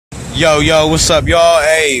Yo, what's up, y'all?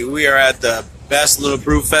 Hey, we are at the best little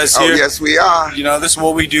brew fest here. Oh, yes, we are. You know, this is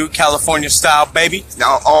what we do, California style, baby.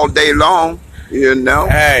 Now, all day long, you know.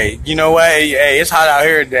 Hey, you know what? Hey, it's hot out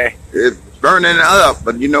here today. It's burning up,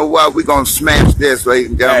 but you know what? We're going to smash this, ladies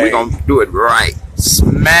and gentlemen. We're going to do it right.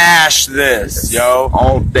 Smash this, yo.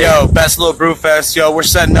 All day. Yo, best little brew fest, yo. We're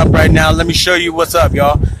setting up right now. Let me show you what's up,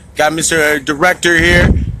 y'all. Got Mr. Director here.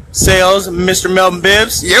 Sales, Mr. Melvin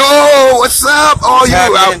Bibbs. Yo, what's up? All you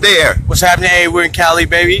out there? What's happening? Hey, we're in Cali,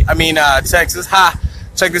 baby. I mean, Texas. Ha!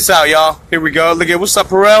 Check this out, y'all. Here we go. Look at what's up,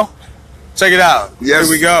 Perel. Check it out. Yes. Here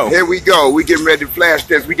we go. Here we go. We getting ready to flash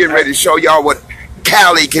this. We getting ready to show y'all what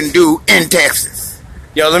Cali can do in Texas.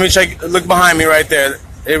 Yo, let me check. Look behind me right there.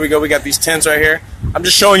 Here we go. We got these tents right here. I'm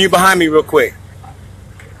just showing you behind me real quick.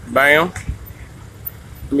 Bam.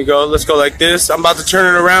 Let me go. Let's go like this. I'm about to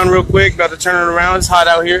turn it around real quick. About to turn it around. It's hot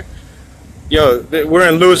out here. Yo, we're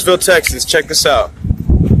in Lewisville, Texas. Check this out.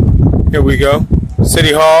 Here we go.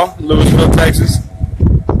 City Hall, Lewisville, Texas.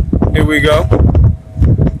 Here we go.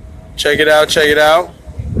 Check it out. Check it out.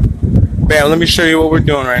 Bam. Let me show you what we're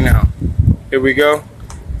doing right now. Here we go.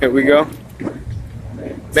 Here we go.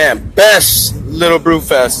 Bam. Best little brew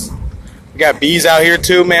fest. We got bees out here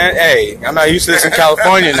too, man. Hey, I'm not used to this in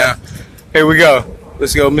California now. Here we go.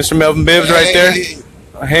 Let's go, Mr. Melvin Bibbs right there.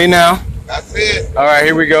 Hey now. That's it. All right,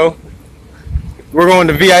 here we go. We're going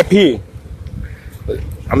to VIP.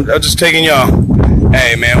 I'm just taking y'all.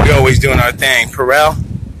 Hey, man, we always doing our thing. Perel,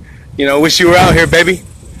 you know, wish you were out here, baby.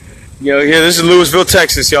 You know, here, this is Lewisville,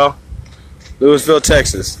 Texas, y'all. Lewisville,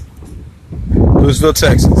 Texas. Lewisville,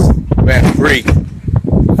 Texas. Man, Greek.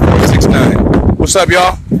 469. What's up,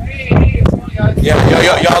 y'all?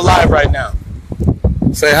 Yeah, y'all live right now.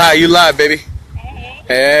 Say hi, you live, baby.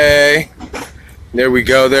 Hey. There we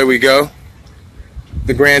go, there we go.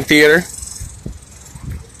 The Grand Theater.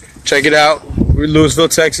 Check it out. We're in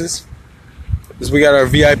Lewisville, Texas. We got our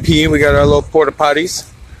VIP. We got our little porta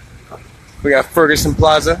potties. We got Ferguson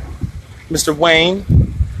Plaza. Mr. Wayne.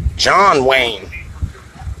 John Wayne.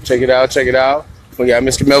 Check it out, check it out. We got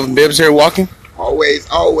Mr. Melvin Bibbs here walking. Always,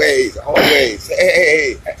 always, always.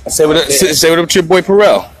 Hey. Say what up to your boy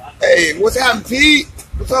Perel. Hey, what's happening, Pete?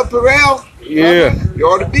 What's up, Perel? Yeah. You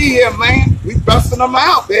ought to be here, man. We busting them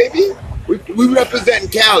out, baby. We representing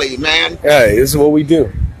Cali, man. Hey, this is what we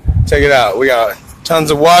do. Check it out. We got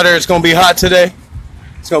tons of water. It's going to be hot today.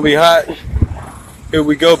 It's going to be hot. Here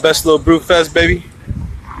we go. Best little brew fest, baby.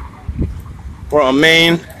 We're on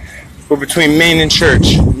Main. We're between Main and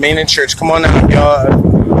Church. Main and Church. Come on out, y'all.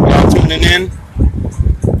 Y'all tuning in?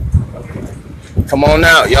 Come on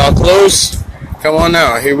out. Y'all close? Come on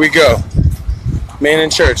out. Here we go. Main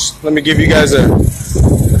and Church. Let me give you guys a...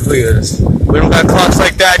 Look at this. We don't got clocks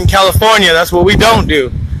like that in California. That's what we don't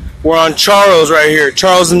do. We're on Charles right here.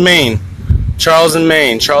 Charles and Main. Charles and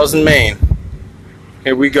Main. Charles and Main.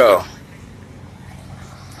 Here we go.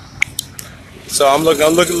 So I'm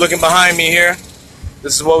looking behind me here.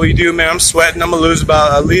 This is what we do, man. I'm sweating. I'm gonna lose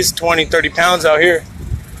about at least 20, 30 pounds out here.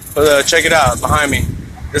 But check it out behind me.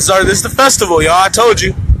 This is the festival, y'all. I told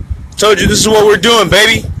you. This is what we're doing,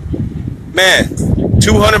 baby. Man,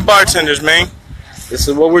 200 bartenders, man. This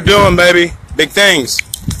is what we're doing, baby. Big things.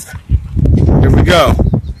 Here we go.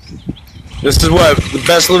 This is what the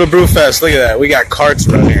best little brew fest. Look at that. We got carts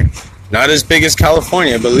around here. Not as big as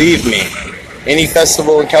California, believe me. Any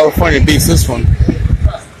festival in California beats this one.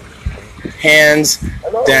 Hands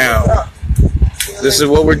down. This is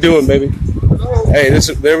what we're doing, baby. Hey,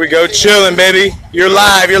 there we go. Chilling, baby. You're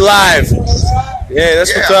live. Yeah,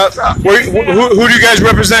 that's what's up. Who do you guys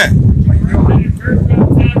represent?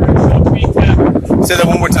 Say that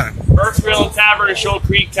one more time. Burkeville Tavern and Shoal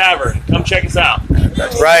Creek Tavern. Come check us out.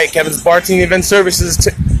 That's right. Kevin's Bartending Event Services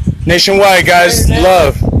nationwide, guys.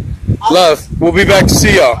 Love. We'll be back to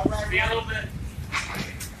see y'all.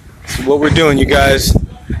 So what we're doing, you guys.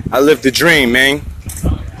 I live the dream, man.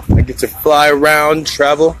 I get to fly around,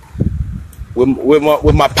 travel with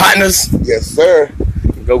my partners. Yes, sir.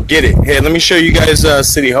 Go get it. Hey, let me show you guys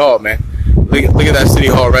City Hall, man. Look at that City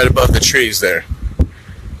Hall right above the trees there.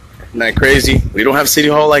 Isn't that crazy? We don't have City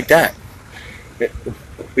Hall like that.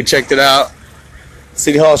 We checked it out.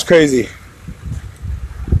 City Hall is crazy.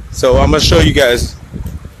 So I'm gonna show you guys.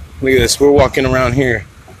 Look at this. We're walking around here.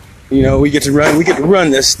 You know, we get to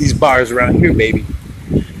run these bars around here, baby.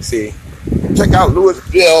 See. Check out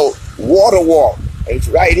Lewisville Water Walk. It's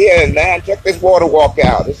right here, man. Check this water walk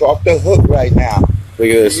out. It's off the hook right now. Look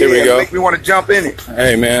at this. Here we go. Make me want to jump in it.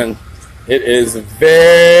 Hey, man. It is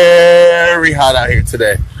very hot out here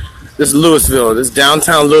today. This is Lewisville. This is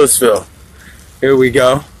downtown Lewisville. Here we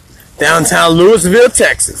go. Downtown Lewisville,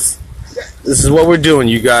 Texas. This is what we're doing,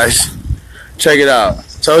 you guys. Check it out.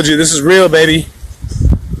 Told you, this is real, baby.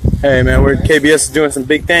 Hey, man, we're KBS is doing some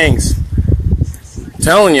big things. I'm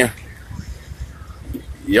telling you.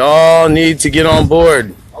 Y'all need to get on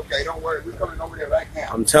board. Okay, don't worry. We're coming over there right now.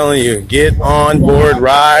 I'm telling you, get on board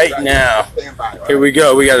right now. Here we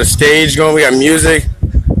go. We got a stage going. We got music,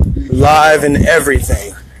 live and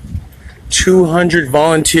everything. 200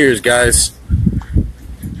 volunteers, guys.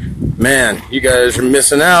 Man, you guys are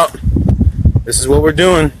missing out. This is what we're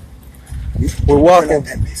doing. We're walking.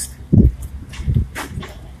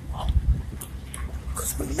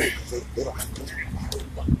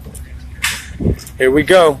 Here we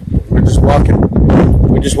go. We're just walking.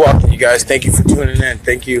 We're just walking, you guys. Thank you for tuning in.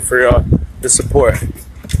 Thank you for the support.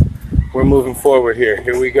 We're moving forward here.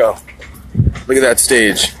 Here we go. Look at that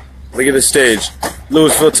stage. Look at the stage.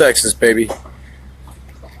 Louisville, Texas, baby.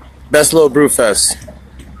 Best little brew fest.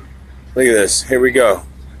 Look at this. Here we go.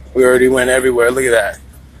 We already went everywhere. Look at that.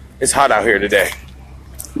 It's hot out here today.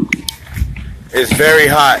 It's very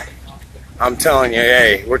hot. I'm telling you,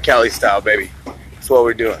 hey, we're Cali style, baby. That's what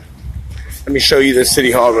we're doing. Let me show you the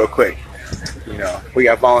city hall real quick. You know, we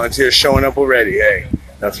got volunteers showing up already. Hey,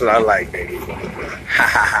 that's what I like, baby. Ha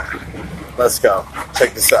ha ha. Let's go.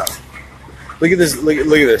 Check this out. Look at this. Look at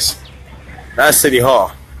this. That's City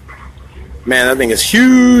Hall. Man, that thing is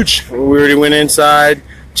huge. We already went inside,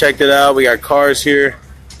 checked it out. We got cars here.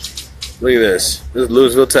 Look at this. This is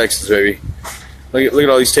Louisville, Texas, baby. Look at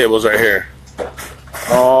all these tables right here.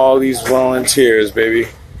 All these volunteers, baby.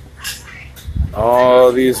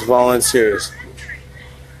 All these volunteers.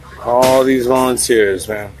 All these volunteers,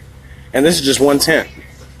 man. And this is just one tent.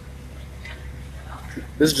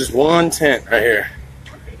 This is just one tent right here.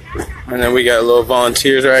 And then we got little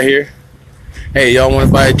volunteers right here. Hey, y'all want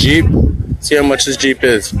to buy a Jeep? See how much this Jeep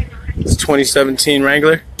is. It's a 2017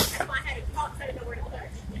 Wrangler.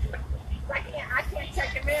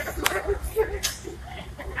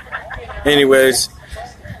 Anyways,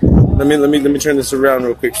 let me turn this around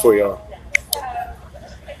real quick for y'all.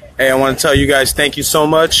 Hey, I want to tell you guys thank you so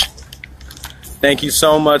much. Thank you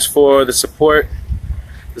so much for the support.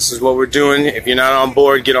 This is what we're doing. If you're not on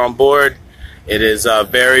board, get on board. It is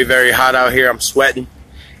very, very hot out here. I'm sweating.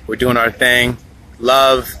 We're doing our thing.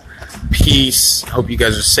 Love, peace. Hope you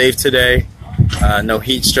guys are safe today. No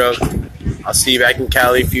heat stroke. I'll see you back in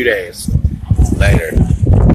Cali in a few days. Later.